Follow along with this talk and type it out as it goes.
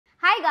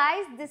Hi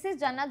guys, this is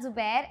Jannat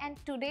Zubair and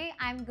today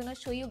I'm gonna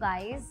show you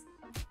guys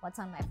what's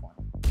on my phone.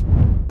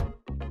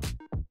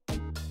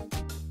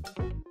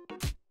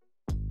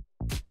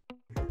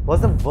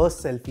 What's the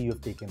worst selfie you've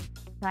taken?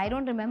 I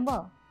don't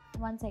remember.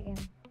 One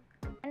second.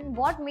 And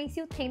what makes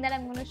you think that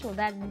I'm gonna show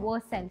that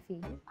worst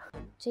selfie?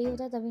 चाहिए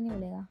होता तभी नहीं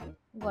मिलेगा.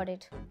 Got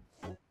it.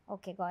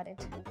 Okay, got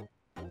it.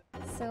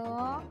 So.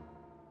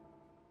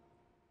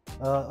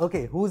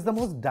 Okay, who's the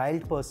most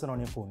dialed person on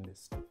your phone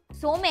list?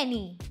 So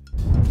many.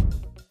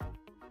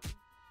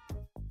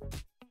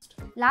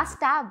 Last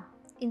tab,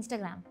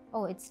 Instagram.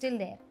 Oh, it's still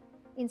there.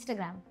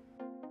 Instagram.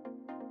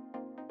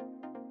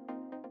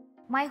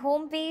 My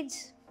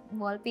homepage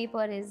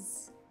wallpaper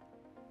is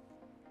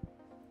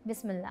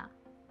Bismillah.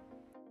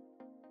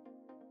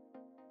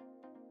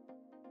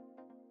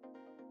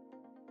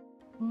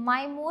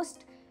 My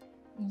most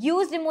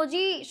used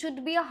emoji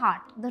should be a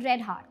heart, the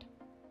red heart.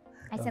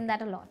 I send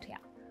that a lot, yeah.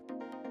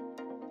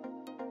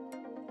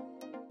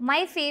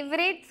 My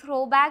favorite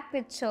throwback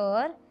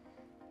picture,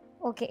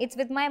 okay, it's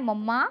with my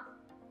mama.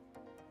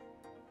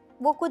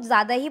 वो कुछ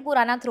ज़्यादा ही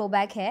पुराना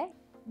throwback है.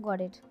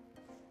 Got it.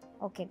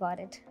 Okay, got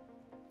it.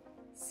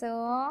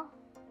 So,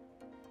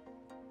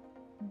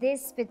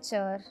 this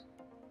picture,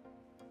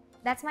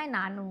 that's my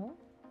nanu.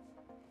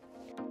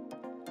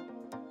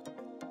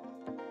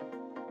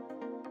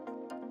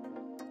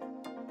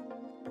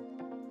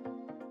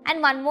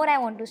 And one more I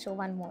want to show,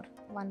 one more.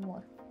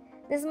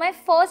 This is my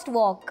first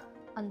walk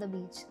on the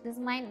beach. This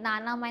is my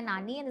nana, my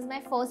nani, and this is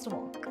my first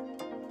walk.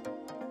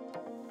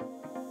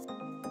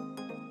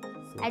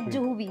 At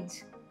Juhu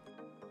Beach.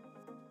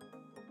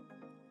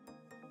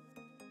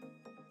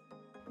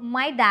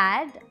 My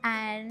dad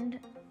and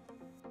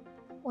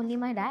only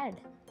my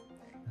dad.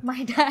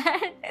 My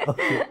dad.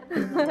 Okay.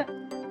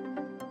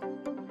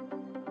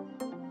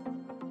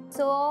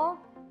 So,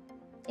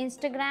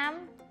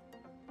 Instagram,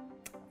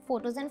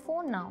 photos and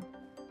phone now.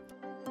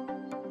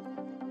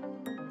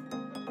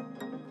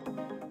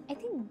 I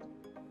think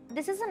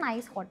this is a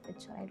nice hot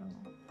picture. I don't know.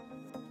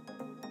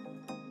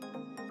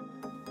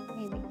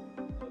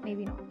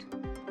 Maybe not.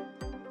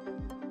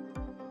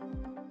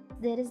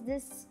 There is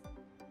this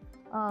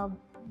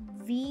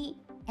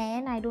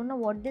VN. I don't know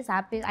what this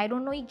app is. I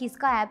don't know ये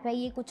किसका app है.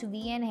 ये कुछ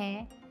VN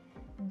है.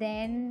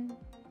 Then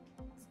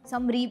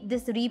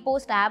this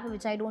repost app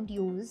which I don't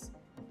use.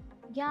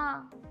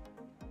 Yeah.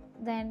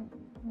 Then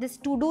this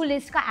to-do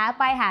list का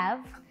app I have.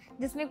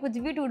 जिसमें कुछ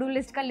भी to-do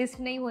list का list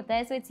नहीं होता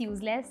है, so it's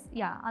useless.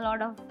 Yeah, a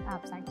lot of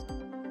apps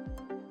actually.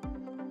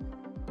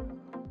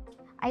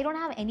 I don't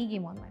have any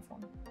game on my phone.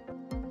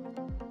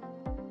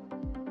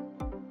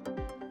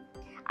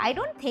 I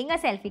don't think a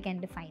selfie can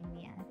define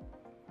me,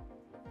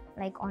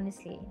 like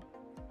honestly.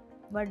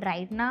 But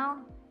right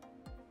now,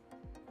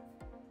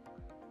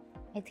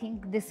 I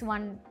think this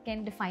one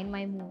can define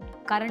my mood,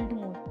 current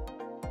mood.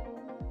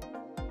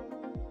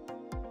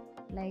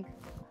 Like,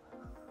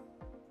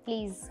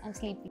 please, I'm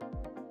sleepy.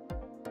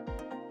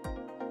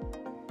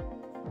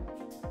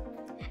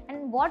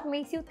 And what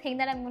makes you think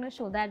that I'm gonna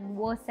show that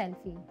worst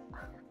selfie?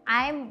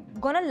 I'm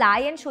gonna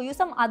lie and show you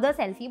some other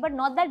selfie, but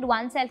not that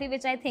one selfie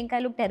which I think I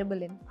look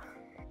terrible in.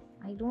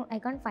 I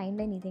can't find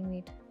anything,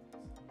 wait.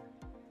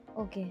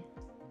 Okay.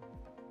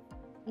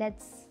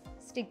 Let's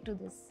stick to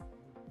this.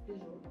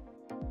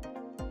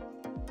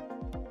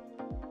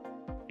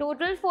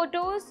 Total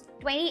photos,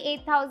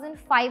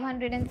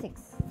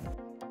 28,506.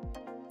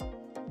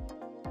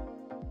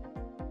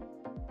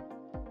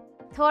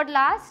 Third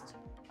last,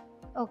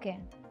 okay.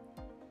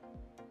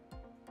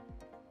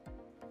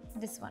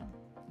 This one.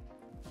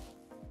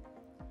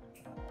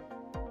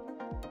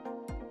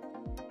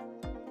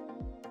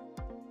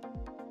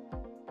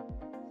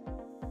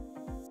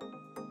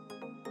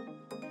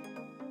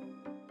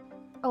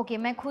 Okay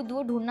मैं खुद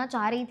वो ढूंढना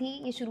चाह रही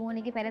थी ये शुरू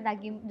होने के पहले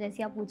ताकि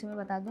जैसे आप पूछे मैं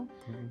बता दूं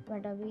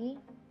बट अभी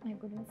I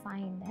couldn't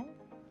find them.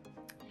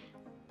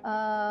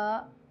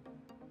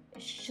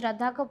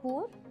 Shraddha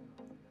Kapoor,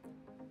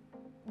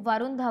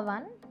 Varun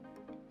Dhawan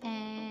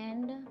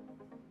and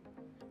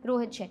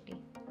Rohit Shetty.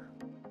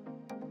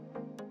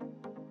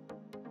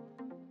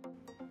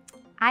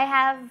 I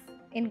have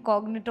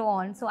incognito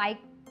on, so I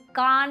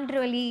can't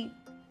really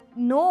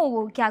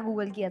know क्या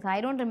Google किया था.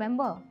 I don't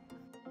remember.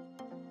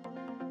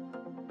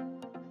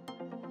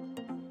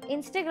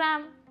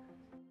 Instagram.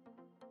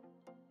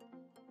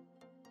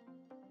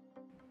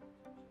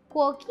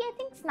 Quirky, I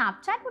think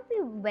Snapchat would be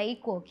very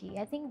quirky.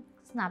 I think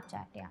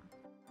Snapchat, yeah.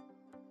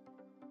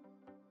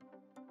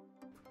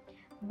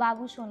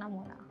 Babu Shona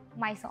Mona,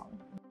 my song.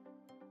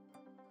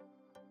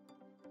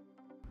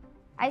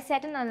 I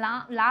set an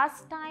alarm.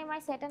 Last time I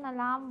set an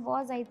alarm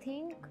was, I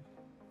think,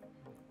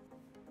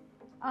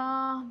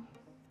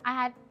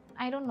 I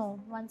don't know,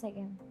 one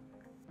second.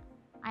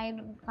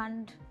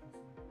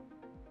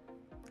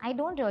 I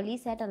don't really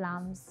set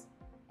alarms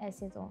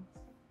ऐसे तो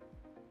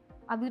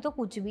अभी तो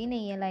कुछ भी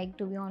नहीं है like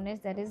to be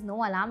honest there is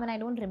no alarm and I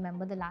don't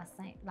remember the last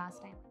time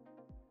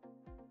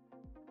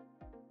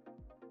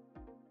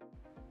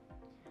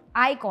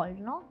I called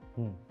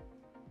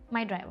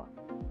my driver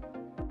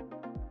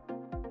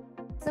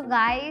So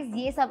guys,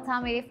 ये सब था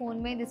मेरे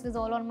phone में. This was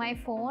all on my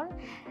phone.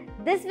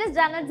 This was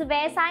Jannat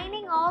Zubair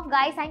signing off.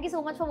 Guys, thank you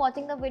so much for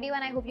watching the video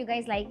and I hope you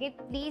guys like it.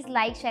 Please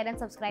like, share and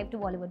subscribe to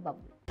Bollywood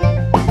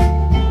Bubble.